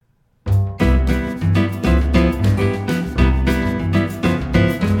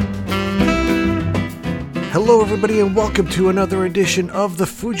Hello, everybody, and welcome to another edition of the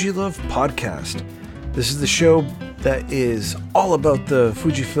Fuji Love Podcast. This is the show that is all about the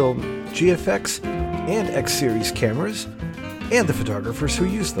Fujifilm GFX and X Series cameras and the photographers who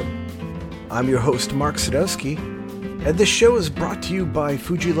use them. I'm your host, Mark Sadowski, and this show is brought to you by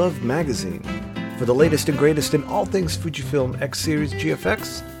Fuji Love Magazine. For the latest and greatest in all things Fujifilm X Series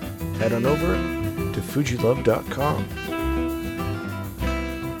GFX, head on over to fujilove.com.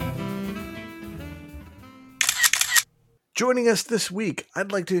 Joining us this week,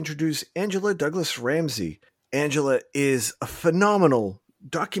 I'd like to introduce Angela Douglas Ramsey. Angela is a phenomenal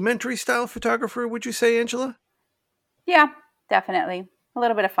documentary-style photographer, would you say, Angela? Yeah, definitely. A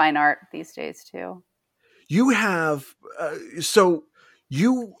little bit of fine art these days, too. You have, so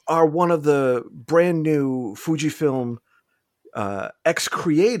you are one of the brand new Fujifilm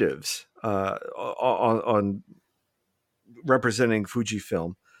ex-creatives on representing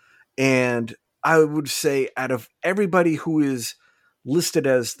Fujifilm. And I would say out of everybody who is listed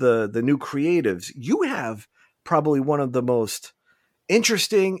as the new creatives, you have probably one of the most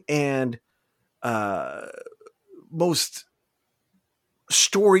interesting and most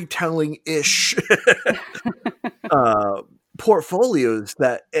storytelling-ish portfolios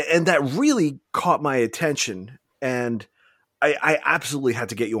that really caught my attention. And I absolutely had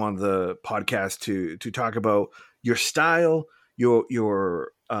to get you on the podcast to talk about your style,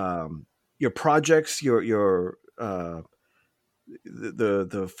 your projects, the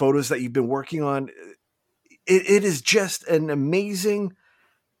photos that you've been working on. It is just an amazing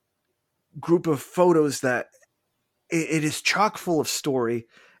group of photos that it is chock full of story.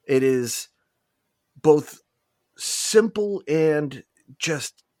 It is both simple and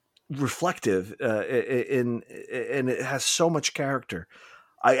just reflective, and it has so much character.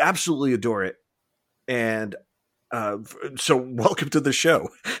 I absolutely adore it. And so welcome to the show.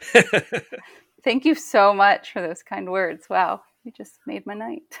 Thank you so much for those kind words. Wow, you just made my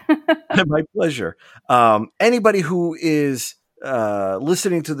night. My pleasure. Anybody who is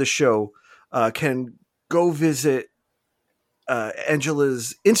listening to the show can go visit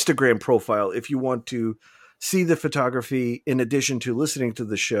Angela's Instagram profile if you want to see the photography in addition to listening to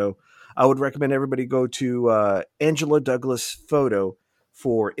the show. I would recommend everybody go to Angela Douglas Photo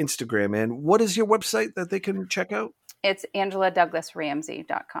for Instagram. And what is your website that they can check out? It's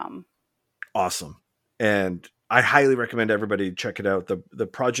angeladouglasramsey.com. Awesome. And I highly recommend everybody check it out. The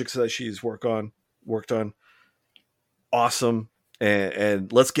projects that she's worked on, awesome.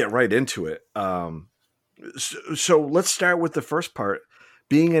 And let's get right into it. So let's start with the first part.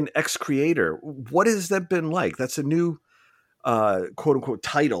 Being an ex-creator, what has that been like? That's a new quote unquote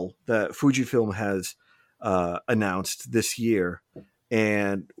title that Fujifilm has announced this year.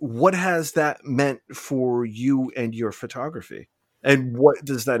 And what has that meant for you and your photography? And what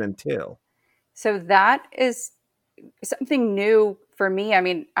does that entail? So that is something new for me. I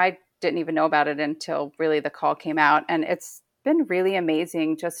mean, I didn't even know about it until really the call came out. And it's been really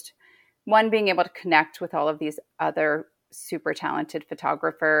amazing. Just one, being able to connect with all of these other super talented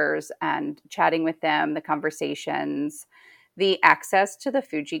photographers and chatting with them, the conversations, the access to the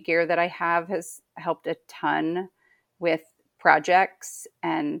Fuji gear that I have has helped a ton with projects,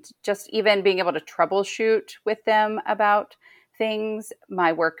 and just even being able to troubleshoot with them about things,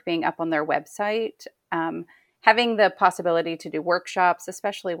 my work being up on their website, having the possibility to do workshops,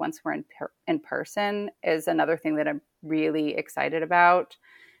 especially once we're in person, is another thing that I'm really excited about.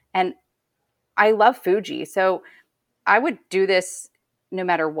 And I love Fuji, so I would do this no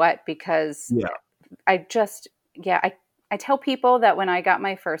matter what, because I tell people that when I got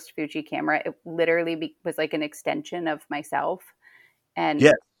my first Fuji camera, it literally was like an extension of myself.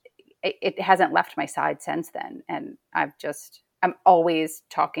 And it hasn't left my side since then. And I'm always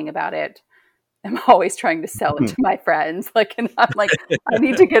talking about it. I'm always trying to sell it to my friends. And I'm like, I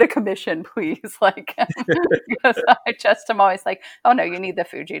need to get a commission, please. Because I'm always like, oh no, you need the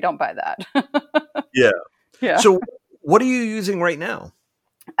Fuji. Don't buy that. Yeah. So what are you using right now?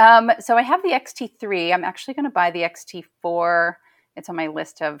 So I have the X-T3. I'm actually going to buy the X-T4. It's on my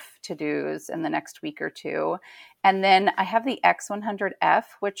list of to-dos in the next week or two. And then I have the X100F,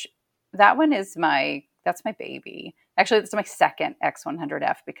 which that one is that's my baby. Actually, it's my second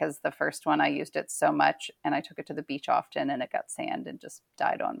X100F, because the first one I used it so much and I took it to the beach often and it got sand and just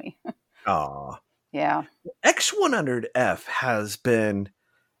died on me. Aw. Yeah. X100F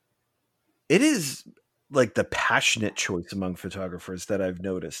it is like the passionate choice among photographers that I've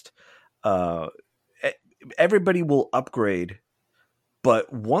noticed. Everybody will upgrade,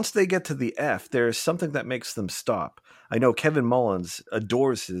 but once they get to the F, there's something that makes them stop. I know Kevin Mullins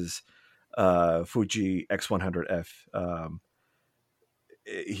adores his Fuji X100F.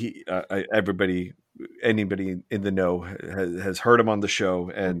 Everybody anybody in the know has heard him on the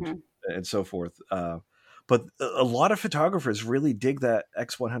show Mm-hmm. and so forth. But a lot of photographers really dig that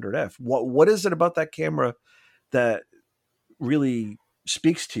X100F. What is it about that camera that really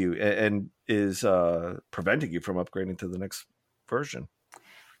speaks to you and is preventing you from upgrading to the next version?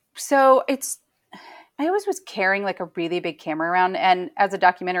 So I always was carrying like a really big camera around. And as a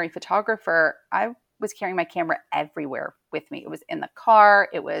documentary photographer, I was carrying my camera everywhere with me. It was in the car.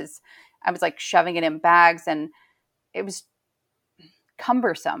 I was like shoving it in bags, and it was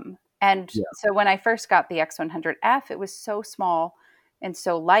cumbersome. And Yeah. so when I first got the X100F, it was so small and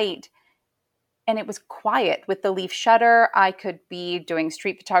so light, and it was quiet with the leaf shutter. I could be doing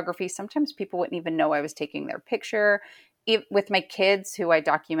street photography. Sometimes people wouldn't even know I was taking their picture. With my kids, who I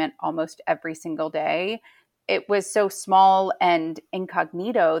document almost every single day, it was so small and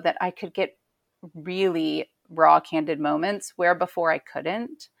incognito that I could get really raw, candid moments where before I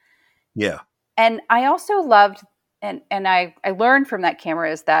couldn't. Yeah. And I also loved, and I learned from that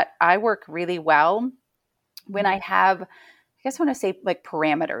camera, is that I work really well when I have, I guess I want to say like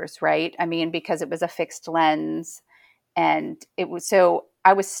parameters, right? I mean, because it was a fixed lens, and it was, so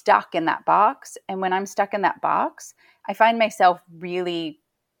I was stuck in that box. And when I'm stuck in that box, I find myself really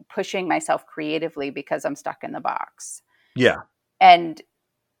pushing myself creatively because I'm stuck in the box. Yeah. And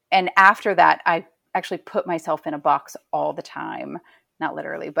after that, I actually put myself in a box all the time, not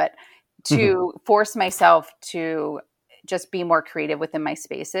literally, but to force myself to just be more creative within my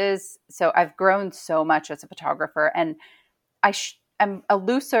spaces. So I've grown so much as a photographer, and I'm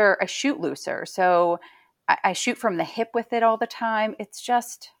I shoot looser. So I shoot from the hip with it all the time. It's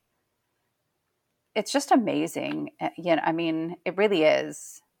just amazing. You know, I mean, it really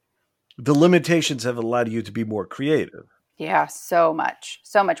is. The limitations have allowed you to be more creative. Yeah, so much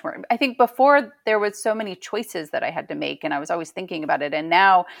more. I think before there was so many choices that I had to make, and I was always thinking about it. And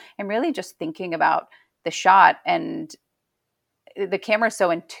now I'm really just thinking about the shot, and the camera is so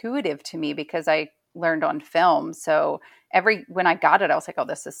intuitive to me because I learned on film. So when I got it, I was like, oh,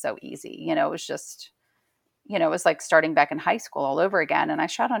 this is so easy. You know, it was just, it was like starting back in high school all over again. And I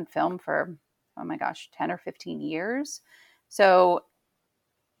shot on film for, oh my gosh, 10 or 15 years. So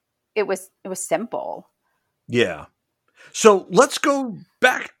it was simple. Yeah. So let's go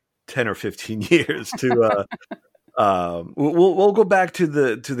back 10 or 15 years to we'll go back to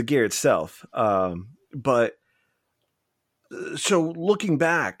the gear itself. But so looking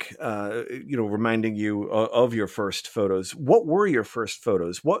back, reminding you of your first photos, what were your first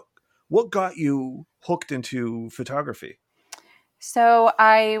photos? What got you hooked into photography? So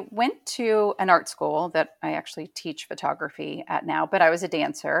I went to an art school that I actually teach photography at now, but I was a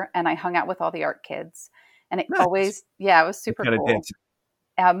dancer and I hung out with all the art kids. And it Nice. always, yeah, it was What super kind of cool.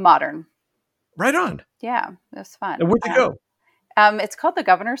 dancing? Modern. Right on. Yeah, it was And fun. where'd you go? It's called the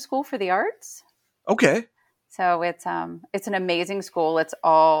Governor School for the Arts. Okay. So it's an amazing school. It's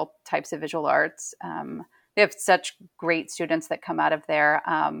all types of visual arts. They have such great students that come out of there.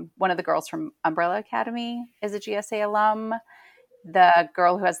 One of the girls from Umbrella Academy is a GSA alum. The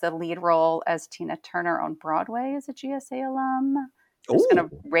girl who has the lead role as Tina Turner on Broadway is a GSA alum. I'm just going Oh,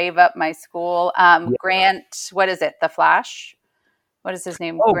 to rave up my school. yeah. Grant, what is it? The Flash? What is his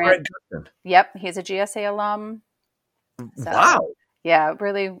name? Oh, Grant. Grant Gustin. Yep, he's a GSA alum. So Wow. yeah,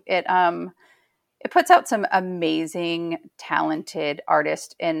 really, it puts out some amazing, talented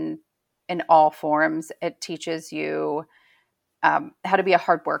artists in all forms. It teaches you how to be a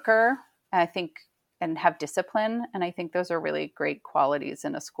hard worker, I think, and have discipline. And I think those are really great qualities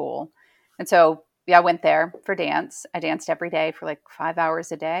in a school. And so, yeah, I went there for dance. I danced every day for like 5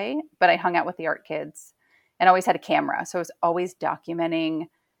 hours a day, but I hung out with the art kids and always had a camera. So I was always documenting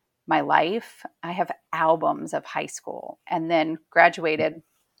my life. I have albums of high school and then graduated.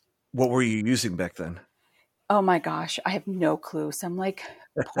 What were you using back then? Oh my gosh, I have no clue. Some like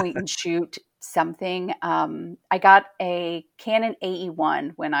point and shoot something. I got a Canon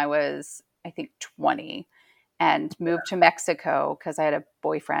AE1 when I was, I think, 20 and moved to Mexico because I had a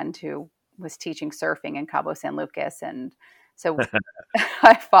boyfriend who was teaching surfing in Cabo San Lucas. And so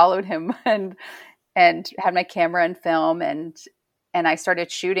I followed him and had my camera and film and I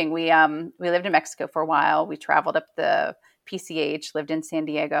started shooting. We lived in Mexico for a while. We traveled up the PCH, lived in San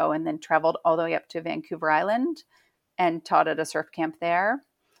Diego, and then traveled all the way up to Vancouver Island and taught at a surf camp there.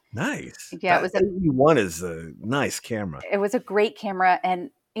 Nice. Yeah, That AE1 is a nice camera. it was a great camera. And,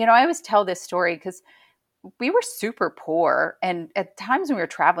 I always tell this story because we were super poor. And at times when we were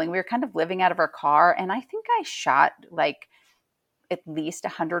traveling, we were kind of living out of our car. And I think I shot like at least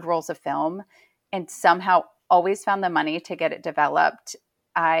 100 rolls of film and somehow always found the money to get it developed.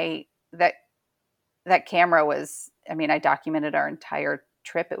 That camera was, I mean, I documented our entire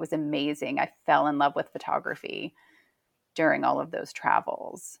trip. It was amazing. I fell in love with photography during all of those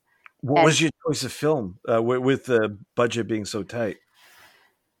travels. What And was your choice of film with the budget being so tight?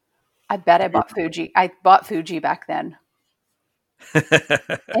 I bet I bought Fuji. I bought Fuji back then.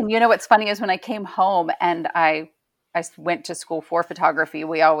 And you know what's funny is when I came home and I went to school for photography,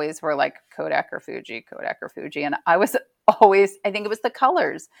 we always were like Kodak or Fuji, Kodak or Fuji. And I was always, I think it was the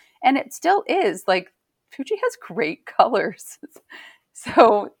colors. And it still is. Like Fuji has great colors.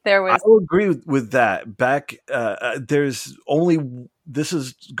 So there I was. will agree with that. Back, there's only, this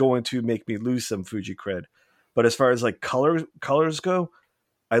is going to make me lose some Fuji cred. But as far as like colors go,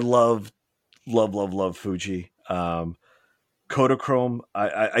 I love Fuji. Kodachrome,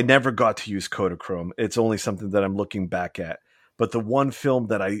 I never got to use Kodachrome. It's only something that I'm looking back at. But the one film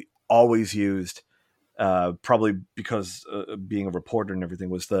that I always used, probably because being a reporter and everything,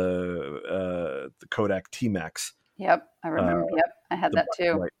 was the Kodak T-Max. Yep, I remember. Yep, I had that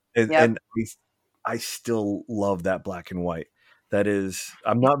too. And, Yep. and I still love that black and white. That is,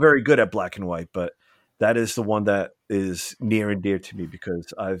 I'm not very good at black and white, but that is the one that is near and dear to me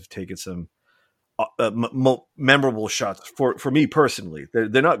because I've taken some memorable shots for me personally.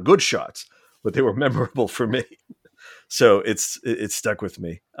 They're not good shots, but they were memorable for me. So it's stuck with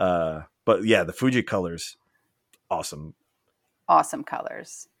me. But yeah, the Fuji colors, awesome. Awesome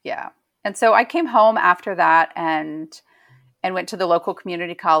colors. Yeah. And so I came home after that and went to the local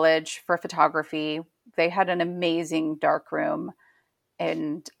community college for photography. They had an amazing dark room.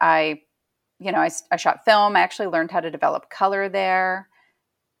 And I shot film. I actually learned how to develop color there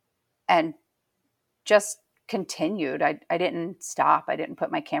and just continued. I didn't stop. I didn't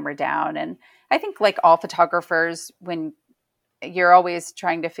put my camera down. And I think like all photographers, when you're always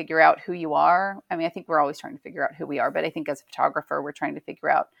trying to figure out who you are. I mean, I think we're always trying to figure out who we are, but I think as a photographer, we're trying to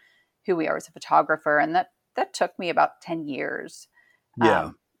figure out who we are as a photographer. And that took me about 10 years.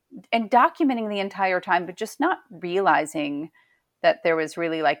 Yeah. And documenting the entire time, but just not realizing that there was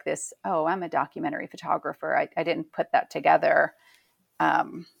really like this, oh, I'm a documentary photographer. I didn't put that together.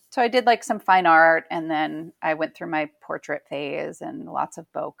 So I did like some fine art, and then I went through my portrait phase and lots of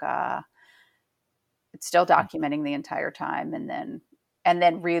bokeh. It's still documenting the entire time, and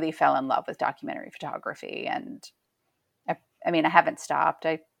then really fell in love with documentary photography. And I mean, I haven't stopped.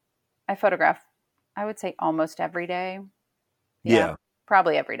 I photograph, I would say almost every day. Yeah.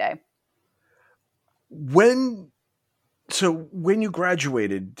 Probably every day. When you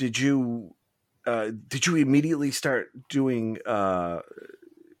graduated, did you immediately start doing?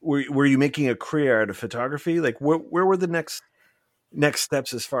 Were you making a career out of photography? Like, where were the next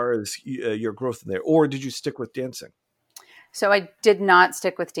steps as far as your growth in there, or did you stick with dancing? So I did not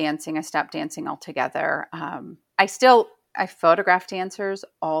stick with dancing. I stopped dancing altogether. I photograph dancers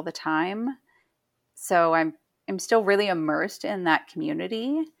all the time, so I'm still really immersed in that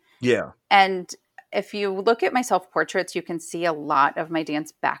community. Yeah. And if you look at my self-portraits, you can see a lot of my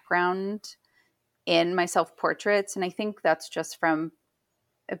dance background in my self-portraits. And I think that's just from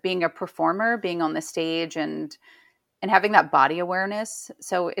being a performer, being on the stage and having that body awareness.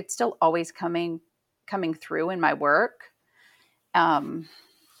 So it's still always coming through in my work.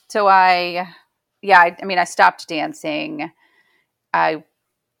 So I stopped dancing.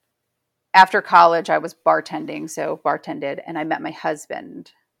 After college, I was bartending, so bartended, and I met my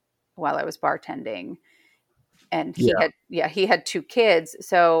husband while I was bartending, and he had 2 kids.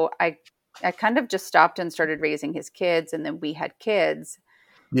 So I kind of just stopped and started raising his kids, and then we had kids.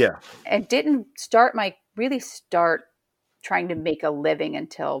 Yeah. And didn't really start trying to make a living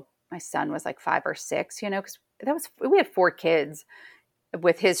until my son was like 5 or 6, because we had 4 kids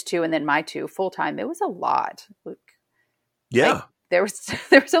with his 2 and then my 2 full time. It was a lot. Yeah. There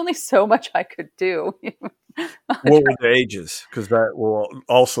was only so much I could do. What were their ages? Because that will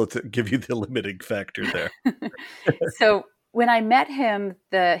also give you the limiting factor there. So when I met him,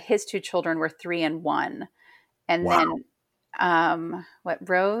 his 2 children were 3 and 1. And Wow. then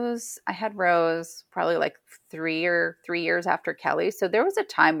I had Rose probably like 3 years after Kelly. So there was a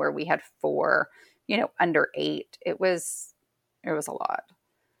time where we had 4, under 8. It was a lot.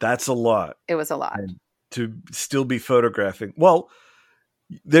 That's a lot. It was a lot. And to still be photographing. Well,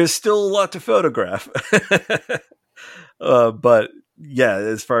 there's still a lot to photograph. But yeah,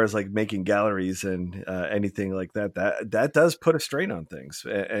 as far as like making galleries and anything like that does put a strain on things.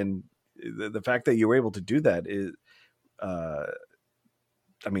 And the fact that you were able to do that is,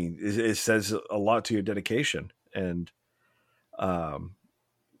 it says a lot to your dedication, and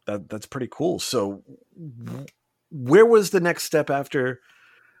that's pretty cool. So where was the next step after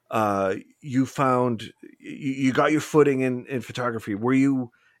you found you got your footing in photography? Were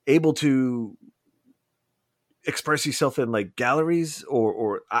you able to express yourself in like galleries,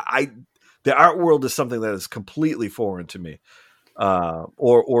 or the art world is something that is completely foreign to me.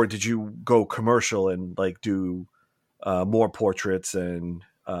 Or did you go commercial and like do more portraits and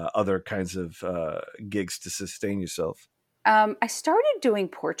other kinds of gigs to sustain yourself? I started doing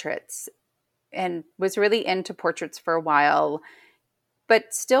portraits and was really into portraits for a while,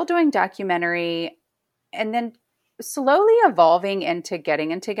 but still doing documentary, and then slowly evolving into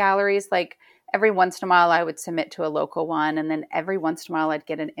getting into galleries. Like every once in a while, I would submit to a local one, and then every once in a while, I'd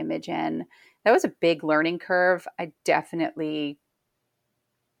get an image in. That was a big learning curve. I'm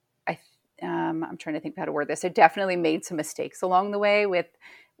trying to think of how to word this. I definitely made some mistakes along the way with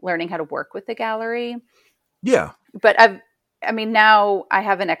learning how to work with the gallery. Yeah. But now I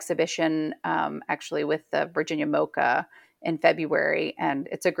have an exhibition actually with the Virginia MoCA in February, and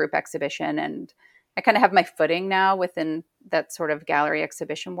it's a group exhibition, and I kind of have my footing now within that sort of gallery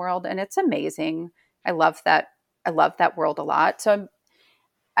exhibition world, and it's amazing. I love that. I love that world a lot. So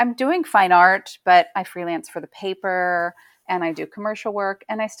I'm doing fine art, but I freelance for the paper, and I do commercial work,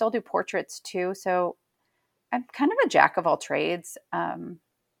 and I still do portraits too. So I'm kind of a jack of all trades.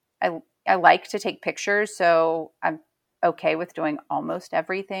 I like to take pictures, so I'm okay with doing almost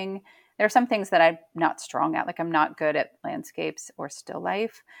everything. There are some things that I'm not strong at, like I'm not good at landscapes or still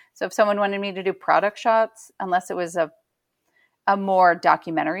life. So if someone wanted me to do product shots, unless it was a more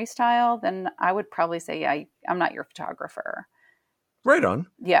documentary style, then I would probably say, yeah, I'm not your photographer. Right on.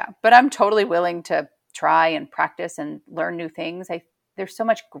 Yeah, but I'm totally willing to try and practice and learn new things. There's so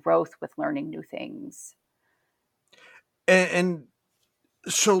much growth with learning new things. And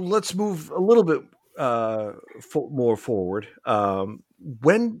so let's move a little bit more forward.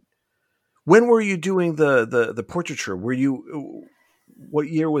 When were you doing the portraiture? Were you, what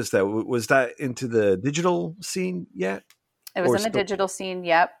year was that? Was that into the digital scene yet? It was in the digital scene,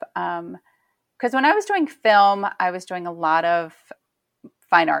 yep. Because when I was doing film, I was doing a lot of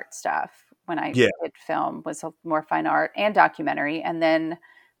fine art stuff. When I did film, was more fine art and documentary. And then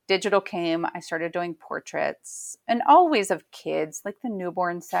digital came, I started doing portraits, and always of kids, like the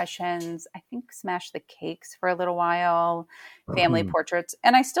newborn sessions. I think Smash the Cakes for a little while, family portraits.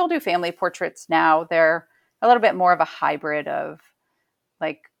 And I still do family portraits now. They're a little bit more of a hybrid of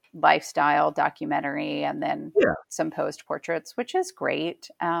like lifestyle documentary and then some post portraits, which is great.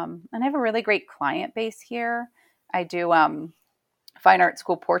 And I have a really great client base here. I do fine art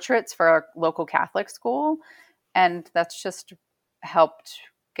school portraits for a local Catholic school, and that's just helped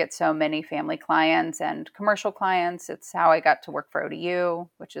get so many family clients and commercial clients. It's how I got to work for ODU,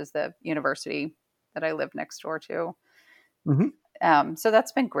 which is the university that I live next door to. So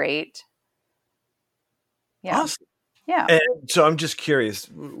that's been great. Yeah. Awesome. Yeah. And so I'm just curious,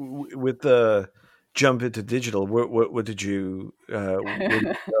 with the jump into digital, what did you, where did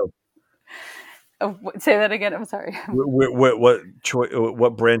you go? Oh, say that again. I'm sorry.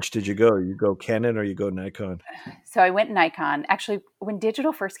 What branch did you go? You go Canon or you go Nikon? So I went Nikon. Actually, when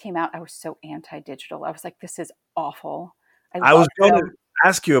digital first came out, I was so anti-digital. I was like, this is awful. I was going to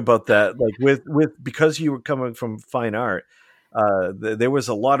ask you about that. Like with because you were coming from fine art, there was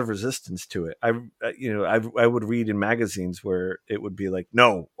a lot of resistance to it. I would read in magazines where it would be like,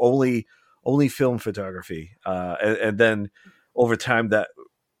 no, only film photography, and then over time that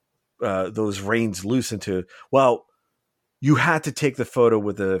those reins loosened to, well, you had to take the photo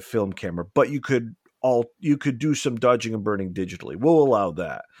with a film camera, but you could do some dodging and burning digitally. We'll allow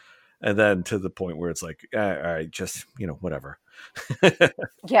that. And then to the point where it's like, all right, just, whatever.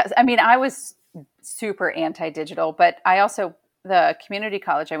 Yes. I mean, I was super anti-digital, but I also, the community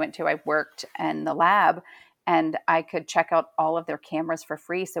college I went to, I worked in the lab and I could check out all of their cameras for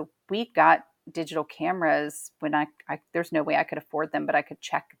free. So we got digital cameras when I there's no way I could afford them, but I could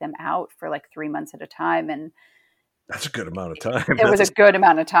check them out for like 3 months at a time. And that's a good amount of time. It was a good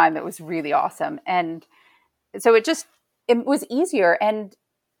amount of time. It was really awesome. And so it was easier. And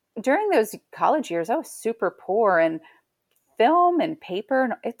during those college years, I was super poor, and film and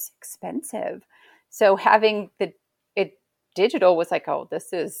paper, it's expensive. So having it digital was like, oh,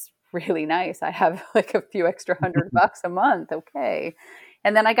 this is really nice. I have like a few extra $100 a month. Okay.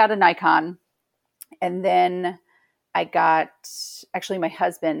 And then I got a Nikon. And then I got, actually my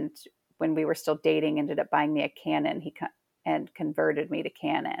husband, when we were still dating, ended up buying me a Canon. And converted me to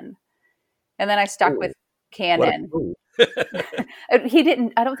Canon. And then I stuck with Canon. He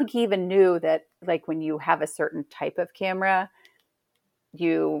didn't, I don't think he even knew that like when you have a certain type of camera,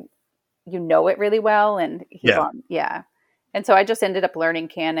 you know it really well. And and so I just ended up learning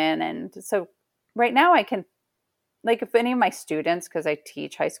Canon. And so right now I can, like, if any of my students, because I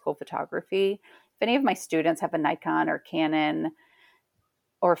teach high school photography, if any of my students have a Nikon or Canon,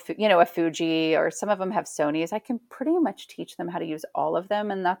 or, a Fuji, or some of them have Sonys. I can pretty much teach them how to use all of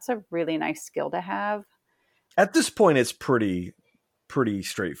them. And that's a really nice skill to have. At this point, it's pretty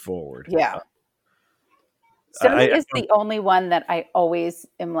straightforward. Yeah. I Sony is the only one that I always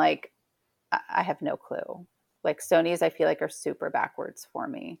am like, I have no clue. Like Sonys, I feel like are super backwards for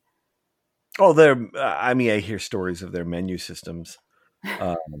me. Oh, I mean, I hear stories of their menu systems.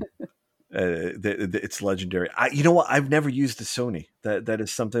 It's legendary. You know what? I've never used the Sony. That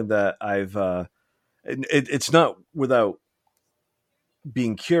is something that I've. It's not without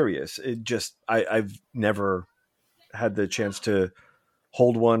being curious. It just I've never had the chance to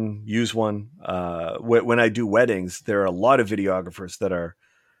hold one, use one. When I do weddings, there are a lot of videographers that are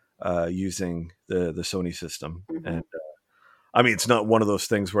using the Sony system, Mm-hmm. and I mean, it's not one of those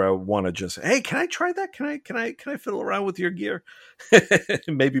things where I want to just, hey, can I try that? Can I fiddle around with your gear?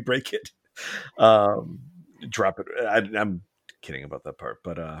 Maybe break it, drop it. I'm kidding about that part,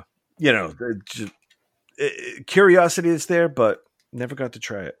 but curiosity is there, but never got to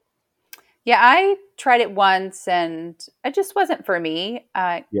try it. Yeah, I tried it once and it just wasn't for me.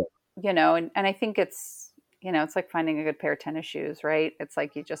 Yeah. And I think it's, it's like finding a good pair of tennis shoes, right? It's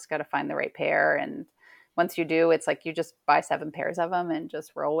like you just got to find the right pair. And once you do, it's like you just buy 7 pairs of them and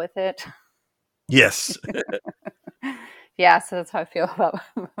just roll with it. Yes. Yeah, so that's how I feel about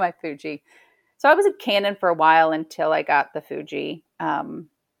my Fuji. So I was at Canon for a while until I got the Fuji. And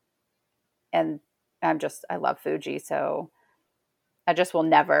I love Fuji. So I just will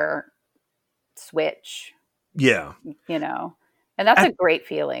never switch. Yeah. And that's a great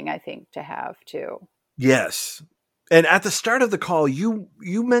feeling, I think, to have too. Yes. And at the start of the call, you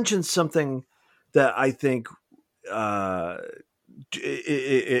mentioned something that I think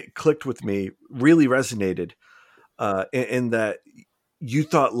it clicked with me, really resonated, in that you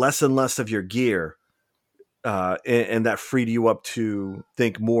thought less and less of your gear, and that freed you up to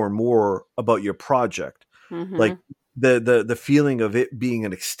think more and more about your project. Mm-hmm. Like the feeling of it being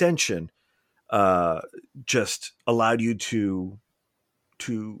an extension just allowed you to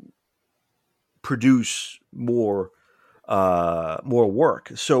produce more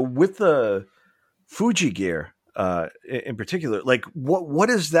work. So with the Fuji gear in particular, like what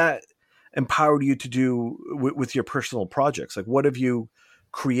is that empowered you to do with your personal projects? Like what have you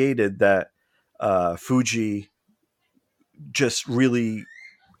created that Fuji just really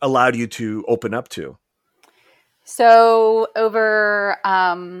allowed you to open up to? So over,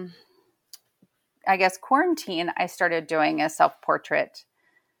 I guess, quarantine, I started doing a self-portrait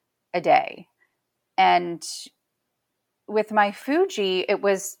a day. And with my Fuji, it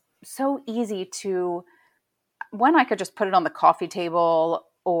was so easy to, one, I could just put it on the coffee table,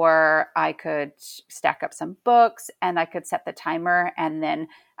 or I could stack up some books and I could set the timer, and then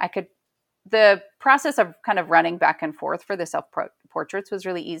the process of kind of running back and forth for the self-portraits was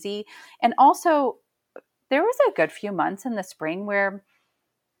really easy. And also, there was a good few months in the spring where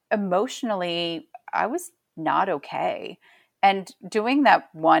emotionally I was not okay. And doing that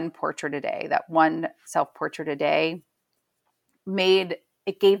one portrait a day, that one self-portrait a day,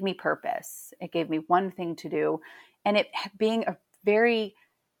 it gave me purpose. It gave me one thing to do. And it being a very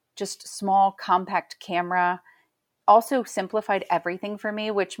just small, compact camera also simplified everything for me,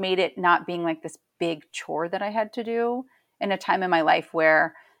 which made it not being like this big chore that I had to do in a time in my life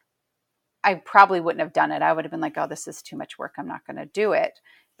where I probably wouldn't have done it. I would have been like, oh, this is too much work. I'm not going to do it.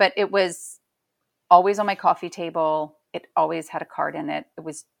 But it was always on my coffee table. It always had a card in it. It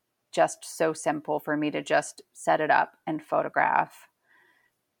was just so simple for me to just set it up and photograph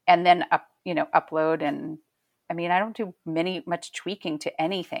and then upload. And I mean, I don't do much tweaking to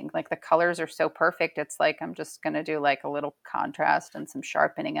anything. Like the colors are so perfect. It's like, I'm just going to do like a little contrast and some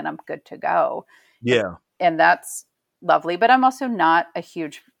sharpening and I'm good to go. Yeah. And that's lovely. But I'm also not a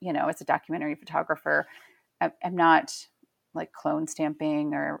huge, as a documentary photographer, I'm not like clone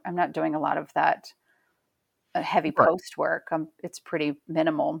stamping, or I'm not doing a lot of that heavy post work. It's pretty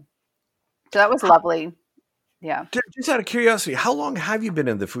minimal. So that was lovely. Yeah. Just out of curiosity, how long have you been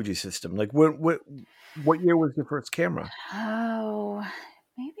in the Fuji system? Like what year was your first camera? Oh,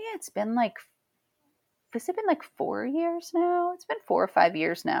 maybe has it been like 4 years now? It's been 4 or 5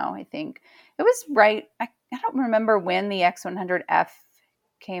 years now, I think. It was right. I don't remember when the X100F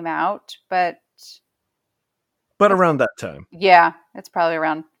came out, but around that time. Yeah, it's probably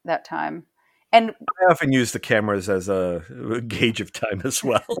around that time. And I often use the cameras as a gauge of time as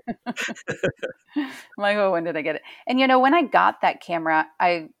well. I'm like, oh, when did I get it? And when I got that camera,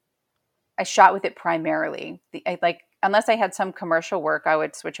 I shot with it primarily. Unless I had some commercial work, I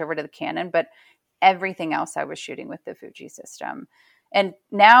would switch over to the Canon, but everything else I was shooting with the Fuji system. And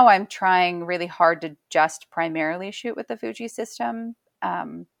now I'm trying really hard to just primarily shoot with the Fuji system.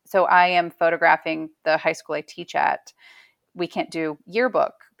 So I am photographing the high school I teach at. We can't do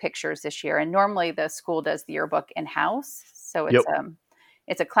yearbook pictures this year, and normally the school does the yearbook in-house. So Yep.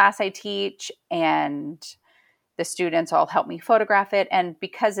 it's a class I teach, and the students all help me photograph it. And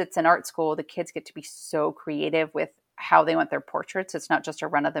because it's an art school, the kids get to be so creative with how they want their portraits. It's not just a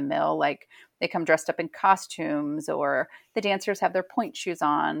run of the mill, like they come dressed up in costumes, or the dancers have their point shoes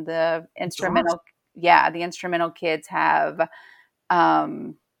on. The instrumental, awesome. yeah, the instrumental kids have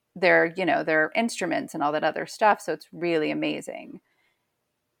their instruments and all that other stuff. So it's really amazing.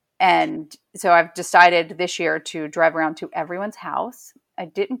 And so I've decided this year to drive around to everyone's house. I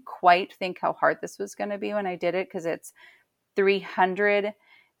didn't quite think how hard this was going to be when I did it, because it's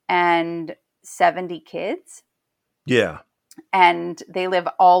 370 kids. Yeah. And they live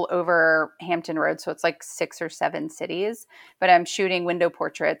all over Hampton Road. So it's like 6 or 7 cities. But I'm shooting window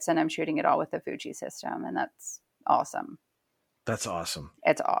portraits, and I'm shooting it all with the Fuji system. And that's awesome. That's awesome.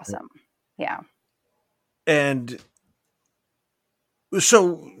 It's awesome. Yeah. And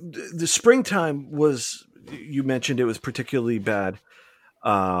so the springtime was, you mentioned it was particularly bad.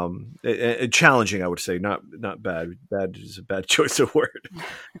 Challenging, I would say, not bad. Bad is a bad choice of word.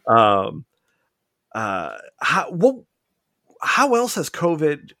 How else has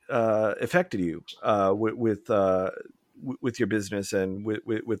COVID affected you with your business and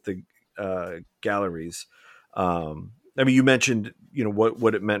with the galleries? I mean, you mentioned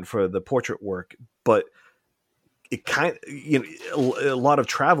what it meant for the portrait work, but it a lot of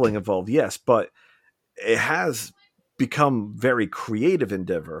traveling involved, yes, but it has become very creative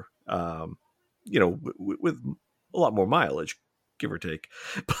endeavor. With a lot more mileage, give or take,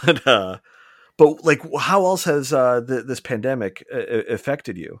 but like, how else has this pandemic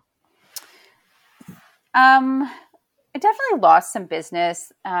affected you? I definitely lost some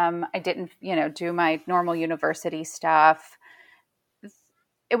business. I didn't, do my normal university stuff.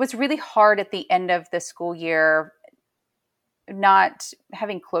 It was really hard at the end of the school year, not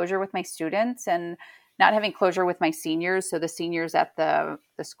having closure with my students and not having closure with my seniors. So the seniors at the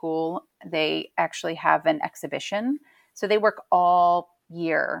school, they actually have an exhibition. So they work all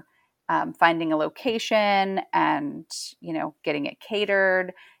year, finding a location and, getting it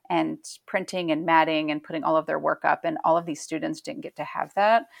catered and printing and matting and putting all of their work up. And all of these students didn't get to have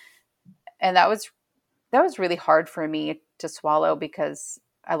that. And that was really hard for me to swallow, because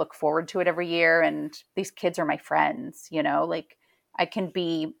I look forward to it every year. And these kids are my friends, like I'm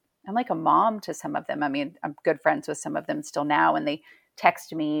like a mom to some of them. I mean, I'm good friends with some of them still now, and they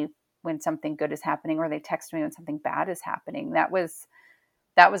text me when something good is happening, or they text me when something bad is happening. That was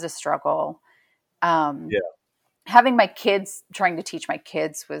a struggle. Yeah. Having my kids, trying to teach my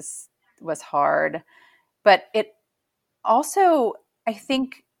kids was hard, but it also, I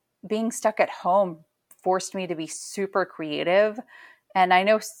think, being stuck at home forced me to be super creative. And I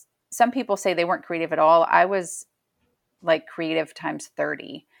know some people say they weren't creative at all. I was like creative times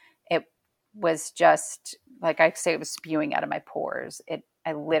 30. It was just, like I say, it was spewing out of my pores.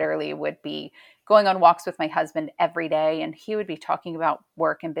 I literally would be going on walks with my husband every day, and he would be talking about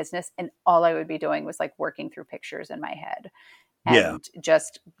work and business, and all I would be doing was like working through pictures in my head, Yeah. and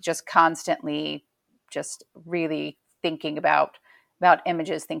just constantly just really thinking about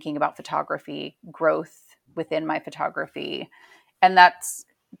images, thinking about photography, growth within my photography. And that's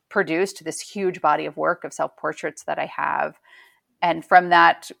produced this huge body of work of self-portraits that I have. And from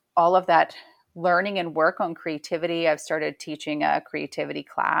that, all of that learning and work on creativity, I've started teaching a creativity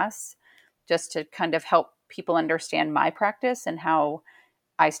class just to kind of help people understand my practice and how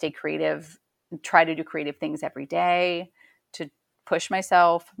I stay creative and try to do creative things every day to push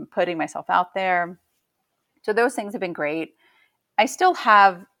myself and putting myself out there. So those things have been great. I still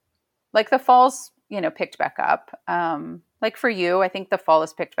have, like, the fall's, picked back up. Like for you, I think the fall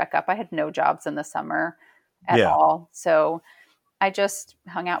has picked back up. I had no jobs in the summer at Yeah. all. So I just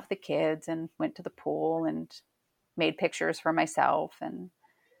hung out with the kids and went to the pool and made pictures for myself and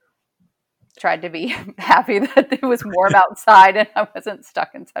tried to be happy that it was warm outside and I wasn't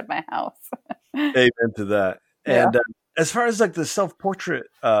stuck inside my house. Amen to that. Yeah. And as far as like the self-portrait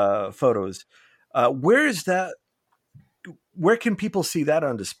photos, where is that? Where can people see that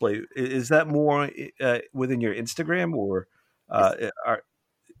on display? Is that more within your Instagram, or are,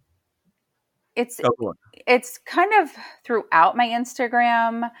 It's oh, go on. it's kind of throughout my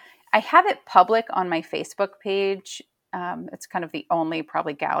Instagram. I have it public on my Facebook page. It's kind of the only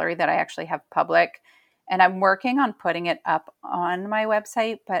probably gallery that I actually have public. And I'm working on putting it up on my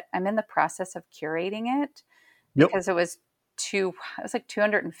website, but I'm in the process of curating it Yep. because it was like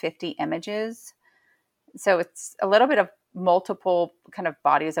 250 images. So it's a little bit of multiple kind of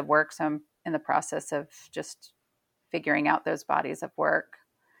bodies of work. So I'm in the process of just figuring out those bodies of work.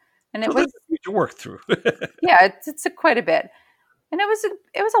 And So it was, there's a few to work through. yeah, it's quite a bit. And it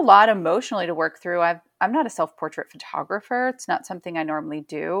was a lot emotionally to work through. I'm not a self-portrait photographer. It's not something I normally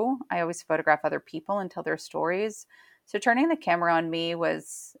do. I always photograph other people and tell their stories. So turning the camera on me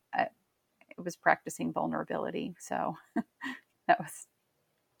was it was practicing vulnerability. So that was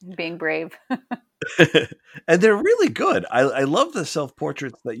being brave. And they're really good. I love the self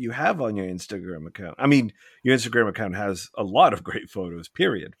portraits that you have on your Instagram account. I mean, your Instagram account has a lot of great photos,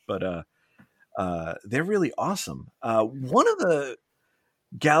 period. But they're really awesome. One of the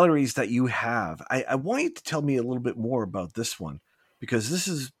galleries that you have, I want you to tell me a little bit more about this one, because this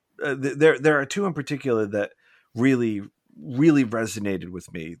is there are two in particular that really really resonated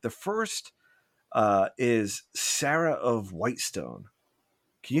with me. The first is Sarah of Whitestone.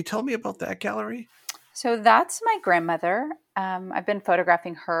 Can you tell me about that gallery? So that's my grandmother. I've been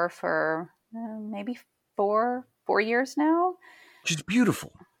photographing her for maybe four years now. She's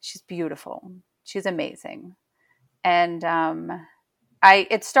beautiful. She's beautiful. She's amazing. And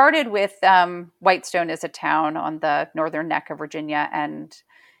it started with Whitestone is a town on the northern neck of Virginia, and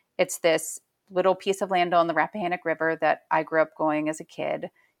it's this little piece of land on the Rappahannock River that I grew up going as a kid,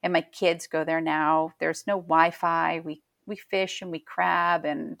 and my kids go there now. There's no Wi-Fi. We fish and we crab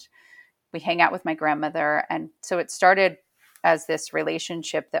and we hang out with my grandmother, and so it started as this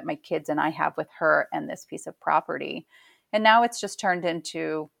relationship that my kids and I have with her and this piece of property, and now it's just turned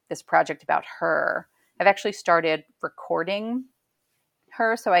into this project about her. I've actually started recording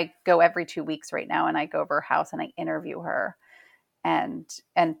her. So I go every 2 weeks right now and I go over her house and I interview her and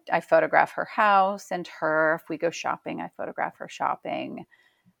I photograph her house and her. If we go shopping, I photograph her shopping.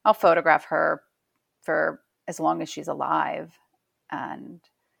 I'll photograph her for as long as she's alive. And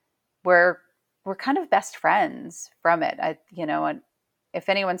we're kind of best friends from it. And if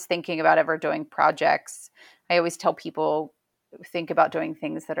anyone's thinking about ever doing projects, I always tell people, think about doing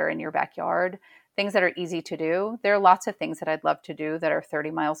things that are in your backyard, things that are easy to do. There are lots of things that I'd love to do that are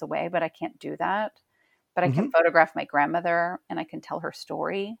 30 miles away, but I can't do that. But I can photograph my grandmother and I can tell her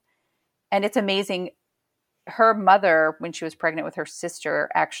story. And it's amazing. Her mother, when she was pregnant with her sister,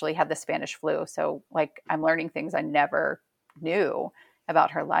 actually had the Spanish flu. So like I'm learning things I never knew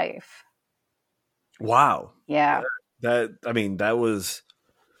about her life. Wow. Yeah. That was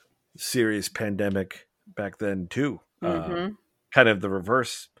serious pandemic back then too. Mm-hmm. Kind of the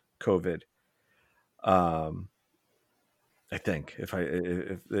reverse COVID. I think if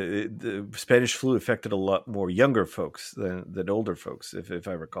the Spanish flu affected a lot more younger folks than older folks, if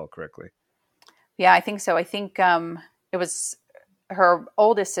I recall correctly. Yeah, I think so. I think it was her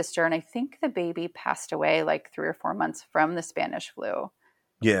oldest sister, and I think the baby passed away like 3 or 4 months from the Spanish flu.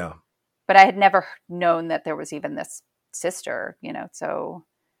 Yeah. But I had never known that there was even this sister, so.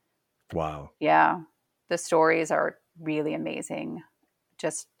 Wow. Yeah, the stories are really amazing.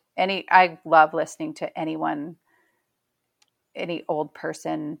 I love listening to anyone, any old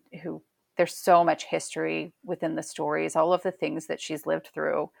person who there's so much history within the stories, all of the things that she's lived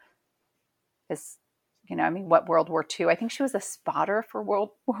through is, what World War II, I think she was a spotter for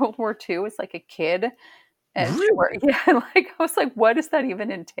World War II as like a kid. And really? I was like, what does that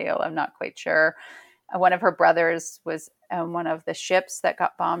even entail? I'm not quite sure. One of her brothers was on one of the ships that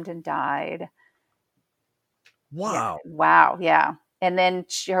got bombed and died. Wow. Yeah. Wow. Yeah. And then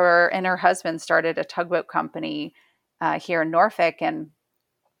her and her husband started a tugboat company here in Norfolk. And,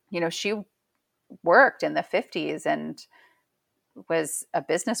 she worked in the 50s and was a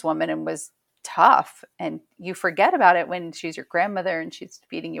businesswoman and was tough. And you forget about it when she's your grandmother and she's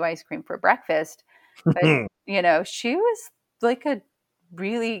feeding you ice cream for breakfast. But, she was like a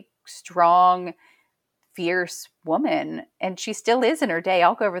really strong, fierce woman, and she still is in her day.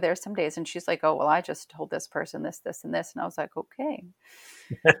 I'll go over there some days and she's like, oh, well, I just told this person this, this, and this. And I was like, okay,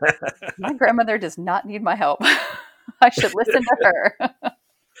 my grandmother does not need my help. I should listen to her.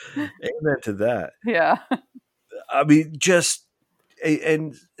 Amen to that. Yeah. I mean,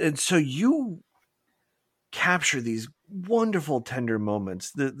 and so you capture these wonderful, tender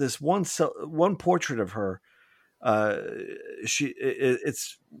moments. This one portrait of her,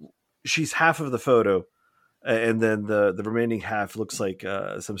 she's half of the photo, and then the remaining half looks like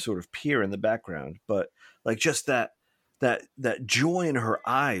some sort of pier in the background. But like just that joy in her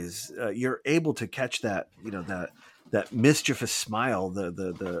eyes, you're able to catch that that mischievous smile,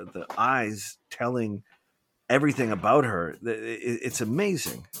 the eyes telling everything about her. It's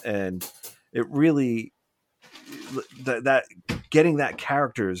amazing, and it really that getting that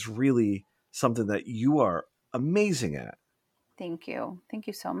character is really something that you are amazing at. Thank you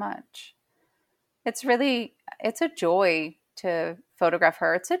so much. It's a joy to photograph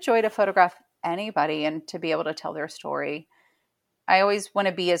her. It's a joy to photograph anybody and to be able to tell their story. I always want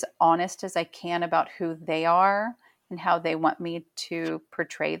to be as honest as I can about who they are and how they want me to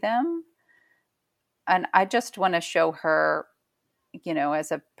portray them. And I just want to show her,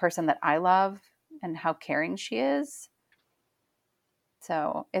 as a person that I love and how caring she is.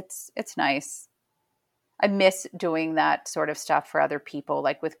 So it's nice. I miss doing that sort of stuff for other people.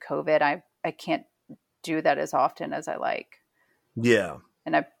 Like with COVID, I can't do that as often as I like. Yeah.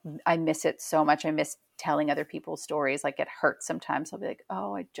 And I miss it so much. I miss telling other people's stories. Like it hurts sometimes. I'll be like,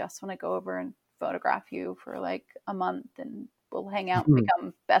 oh, I just want to go over and photograph you for like a month and we'll hang out and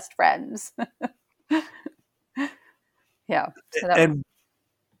become best friends. Yeah. So And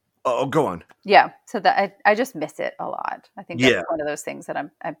go on. Yeah. So that I just miss it a lot. I think that's one of those things that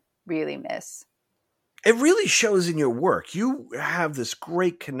I really miss. It really shows in your work. You have this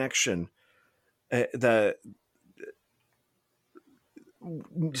great connection that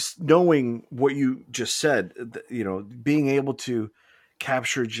knowing what you just said, being able to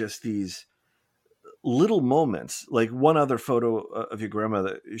capture just these little moments. Like one other photo of your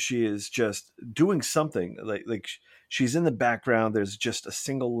grandmother, she is just doing something like she's in the background. There's just a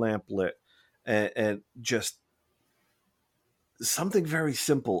single lamp lit and just something very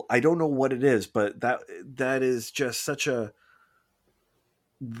simple. I don't know what it is, but that is just such a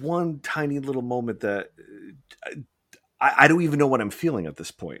one tiny little moment that I don't even know what I'm feeling at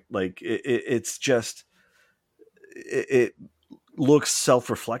this point. Like it's just it looks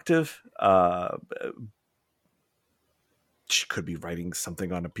self-reflective. She could be writing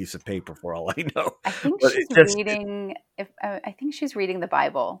something on a piece of paper for all I know. I think But she's reading. I think she's reading the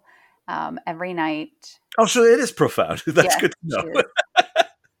Bible every night. Oh, so it is profound. That's good to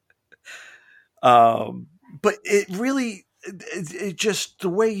know. But it really, it just the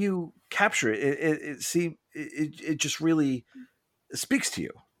way you capture it just really speaks to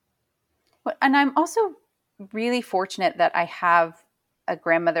you. And I'm also really fortunate that I have a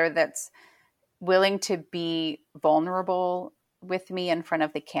grandmother that's willing to be vulnerable with me in front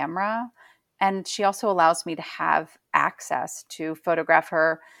of the camera. And she also allows me to have access to photograph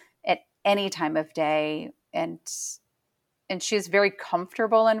her at any time of day. And she's very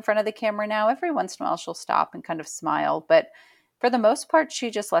comfortable in front of the camera now. Every once in a while, she'll stop and kind of smile. But for the most part, she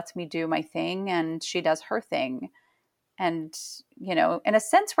just lets me do my thing and she does her thing. And, in a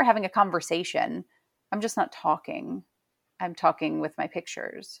sense, we're having a conversation. I'm just not talking. I'm talking with my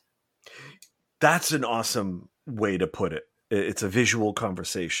pictures. That's an awesome way to put it. It's a visual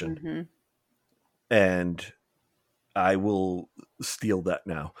conversation. Mm-hmm. And I will steal that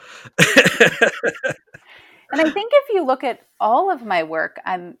now. And I think if you look at all of my work,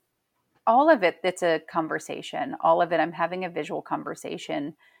 all of it's a conversation. All of it, I'm having a visual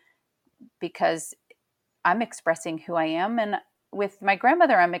conversation because I'm expressing who I am. And with my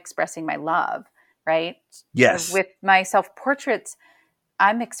grandmother, I'm expressing my love, right? Yes. With my self-portraits,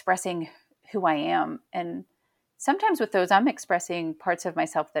 I'm expressing who I am. And sometimes with those, I'm expressing parts of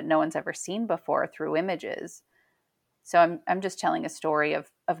myself that no one's ever seen before through images. So I'm just telling a story of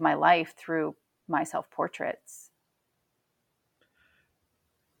my life through my self-portraits.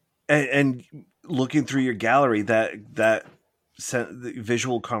 And looking through your gallery, that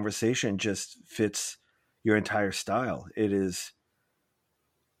visual conversation just fits your entire style. It is.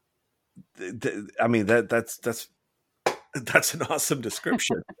 I mean that's an awesome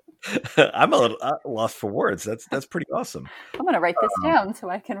description. I'm a little lost for words. That's pretty awesome. I'm going to write this down so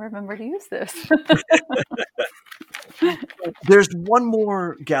I can remember to use this. There's one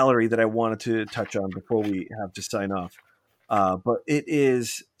more gallery that I wanted to touch on before we have to sign off, but it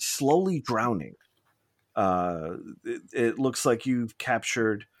is Slowly Drowning. It looks like you've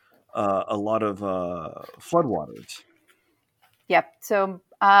captured a lot of floodwaters. Yep. So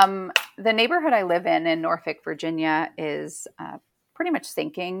the neighborhood I live in Norfolk, Virginia, is pretty much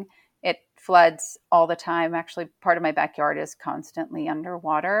sinking. It floods all the time. Actually, part of my backyard is constantly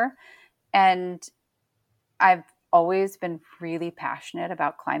underwater. And I've always been really passionate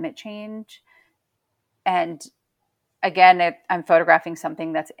about climate change. And again, I'm photographing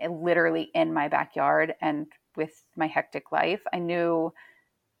something that's literally in my backyard. And with my hectic life, I knew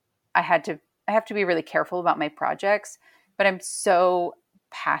I have to be really careful about my projects. But I'm so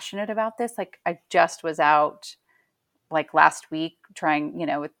passionate about this. Like I just was out like last week trying,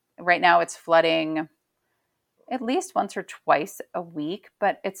 right now it's flooding at least once or twice a week,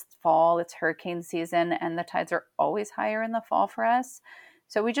 but it's fall, it's hurricane season, and the tides are always higher in the fall for us.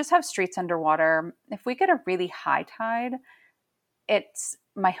 So we just have streets underwater. If we get a really high tide, it's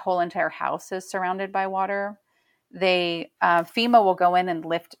my whole entire house is surrounded by water. FEMA will go in and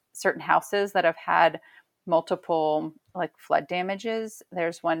lift certain houses that have had multiple like flood damages.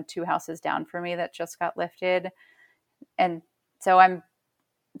 There's one 2 houses down for me that just got lifted. And so I'm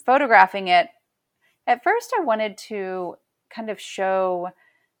photographing it. At first, I wanted to kind of show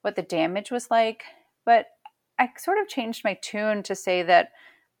what the damage was like, but I sort of changed my tune to say that,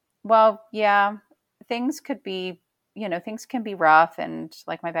 well, yeah, things could be, things can be rough, and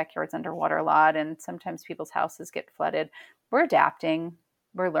like my backyard's underwater a lot, and sometimes people's houses get flooded. We're adapting,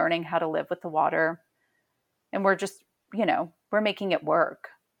 we're learning how to live with the water, and we're just, we're making it work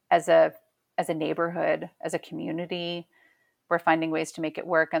as a neighborhood, as a community. We're finding ways to make it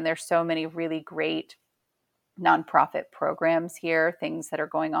work, and there's so many really great nonprofit programs here, things that are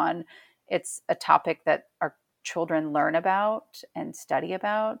going on. It's a topic that our children learn about and study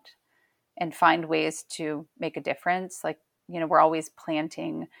about and find ways to make a difference. Like, we're always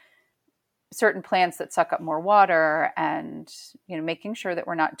planting certain plants that suck up more water, and, making sure that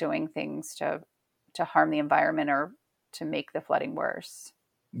we're not doing things to harm the environment or to make the flooding worse.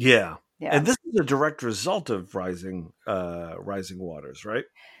 Yeah. Yeah. And this is a direct result of rising waters, right?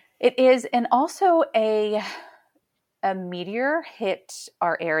 It is. And also a meteor hit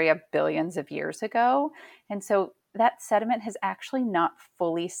our area billions of years ago. And so that sediment has actually not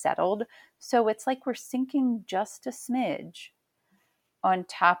fully settled. So it's like we're sinking just a smidge on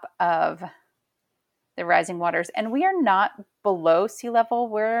top of the rising waters. And we are not below sea level.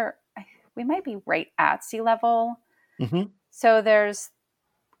 We might be right at sea level. Mm-hmm. So there's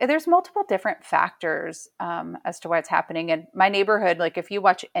multiple different factors as to why it's happening. And my neighborhood, like if you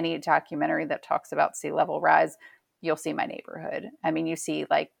watch any documentary that talks about sea level rise, you'll see my neighborhood. I mean, you see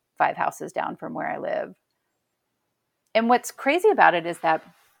like 5 houses down from where I live. And what's crazy about it is that,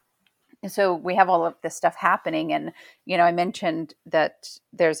 so we have all of this stuff happening. And, I mentioned that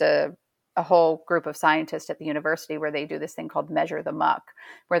there's a whole group of scientists at the university where they do this thing called Measure the Muck,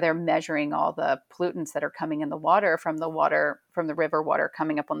 where they're measuring all the pollutants that are coming in the water from the river water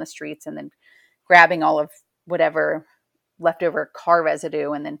coming up on the streets, and then grabbing all of whatever leftover car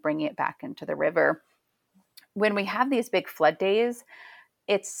residue and then bringing it back into the river. When we have these big flood days,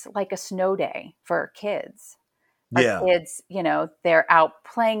 it's like a snow day for our kids. Yeah. Our kids, they're out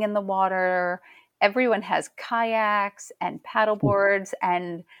playing in the water. Everyone has kayaks and paddle boards,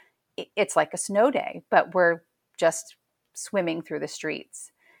 and it's like a snow day, but we're just swimming through the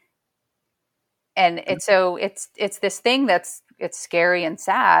streets. And it's this thing it's scary and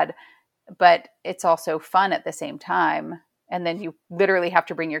sad, but it's also fun at the same time. And then you literally have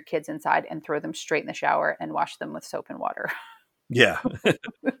to bring your kids inside and throw them straight in the shower and wash them with soap and water. Yeah.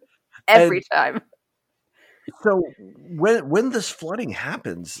 Every time. So when this flooding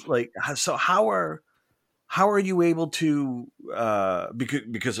happens, like, so how are you able to,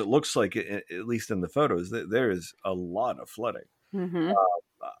 because it looks like, at least in the photos, that there is a lot of flooding. Mm-hmm.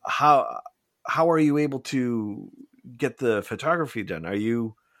 How are you able to get the photography done? Are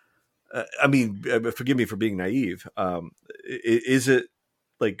you, forgive me for being naive. Is it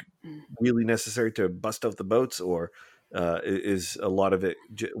like really necessary to bust out the boats, or is a lot of it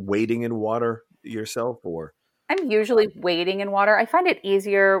wading in water yourself? Or I'm usually wading in water. I find it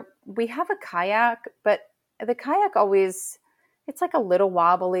easier. We have a kayak, but the kayak always, it's like a little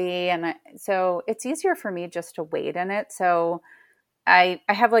wobbly. And so it's easier for me just to wade in it. So I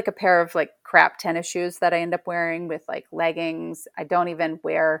have like a pair of like crap tennis shoes that I end up wearing with like leggings. I don't even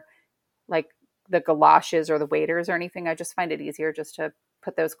wear like the galoshes or the waders or anything. I just find it easier just to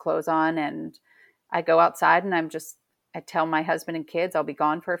put those clothes on, and I go outside, and I tell my husband and kids I'll be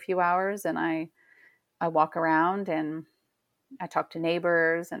gone for a few hours, and I walk around and I talk to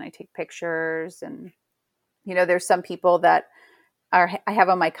neighbors and I take pictures. And, there's some people that I have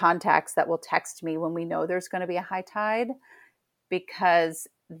on my contacts that will text me when we know there's going to be a high tide, because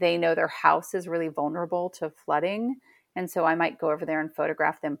they know their house is really vulnerable to flooding. And so I might go over there and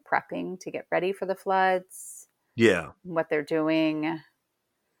photograph them prepping to get ready for the floods. Yeah. What they're doing.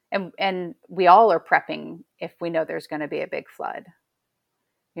 And we all are prepping if we know there's going to be a big flood.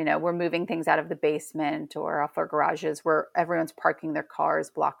 We're moving things out of the basement or off our garages where everyone's parking their cars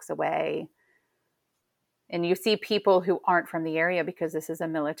blocks away. And you see people who aren't from the area, because this is a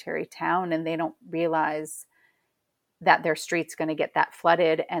military town, and they don't realize that their street's going to get that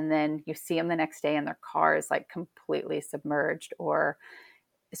flooded. And then you see them the next day and their car is like completely submerged. Or,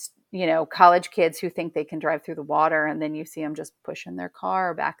 college kids who think they can drive through the water, and then you see them just pushing their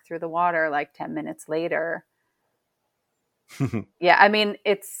car back through the water like 10 minutes later. Yeah, I mean,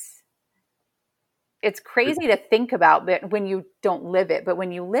 it's crazy to think about, but when you don't live it. But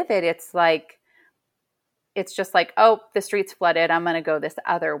when you live it, it's just like, oh, the street's flooded, I'm going to go this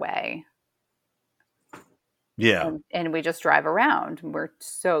other way. Yeah. And we just drive around. We're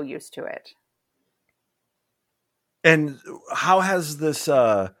so used to it. And how has this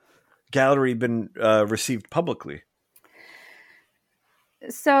gallery been received publicly?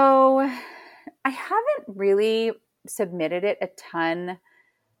 So I haven't really submitted it a ton.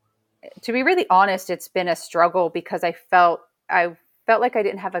 To be really honest, it's been a struggle because I felt like I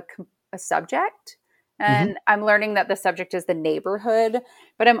didn't have a subject. Hmm. And I'm learning that the subject is the neighborhood,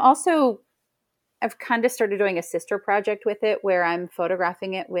 but I've kind of started doing a sister project with it where I'm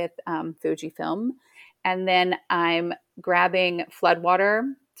photographing it with Fujifilm. And then I'm grabbing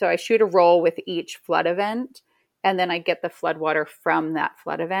floodwater. So I shoot a roll with each flood event. And then I get the floodwater from that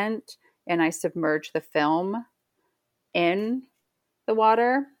flood event and I submerge the film in the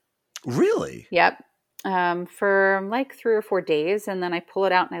water. Really Yep. For like 3 or 4 days. And then I pull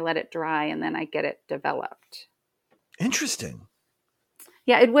it out and I let it dry and then I get it developed. interesting.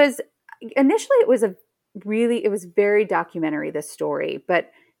 Yeah, it was initially it was very documentary, this story,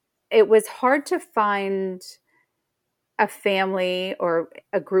 but it was hard to find a family or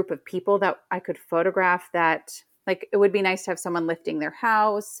a group of people that I could photograph that like it would be nice to have someone lifting their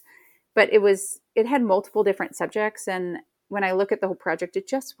house, but it had multiple different subjects and when I look at the whole project it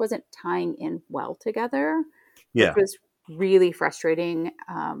just wasn't tying in well together, which Yeah. was really frustrating.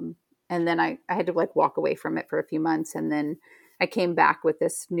 And then I had to like walk away from it for a few months and then I came back with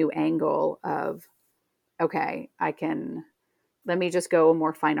this new angle of okay, I can let me just go a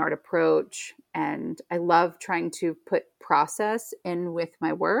more fine art approach. And I love trying to put process in with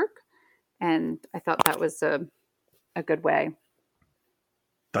my work. And I thought that was a good way.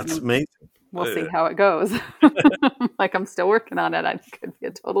 That's And amazing. we'll see how it goes. Like I'm still working on it. I could be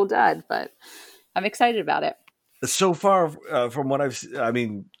a total dud, but I'm excited about it. So far, from what I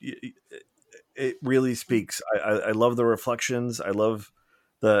mean, it really speaks. I love the reflections. I love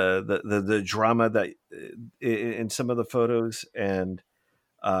the drama that in some of the photos, and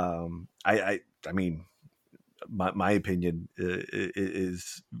I mean, my opinion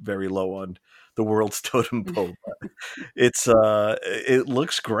is very low on the world's totem pole. But it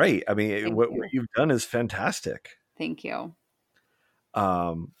looks great. I mean, Thank what you. you've done is fantastic. Thank you.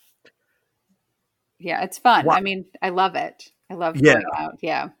 Um, Yeah, it's fun. what? I mean, I love it. I love Yeah. going out.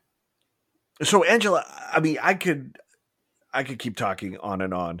 Yeah. So Angela, I mean, I could keep talking on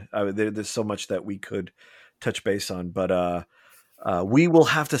and on. There's so much that we could touch base on, but we will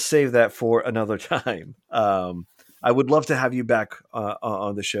have to save that for another time. I would love to have you back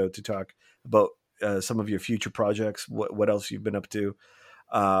on the show to talk about some of your future projects, what else you've been up to.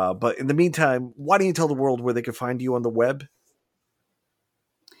 But in the meantime, why don't you tell the world where they can find you on the web?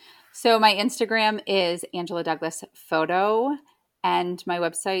 So my Instagram is Angela Douglas Photo and my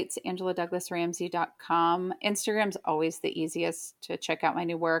website's angeladouglasramsey.com. Instagram's always the easiest to check out my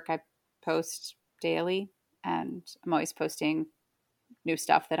new work. I post daily and I'm always posting new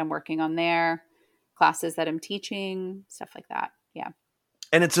stuff that I'm working on there, classes that I'm teaching, stuff like that. Yeah.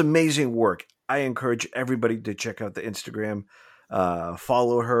 And it's amazing work. I encourage everybody to check out the Instagram,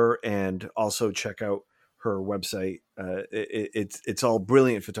 follow her, and also check out her website. It's all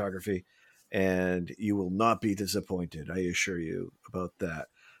brilliant photography, and you will not be disappointed. I assure you about that.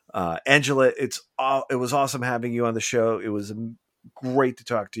 Angela, it was awesome having you on the show. It was great to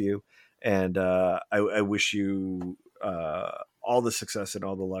talk to you, and I wish you all the success and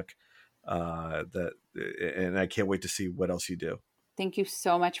all the luck. And I can't wait to see what else you do. Thank you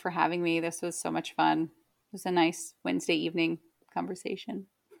so much for having me. This was so much fun. It was a nice Wednesday evening conversation.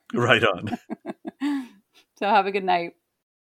 Right on. So have a good night.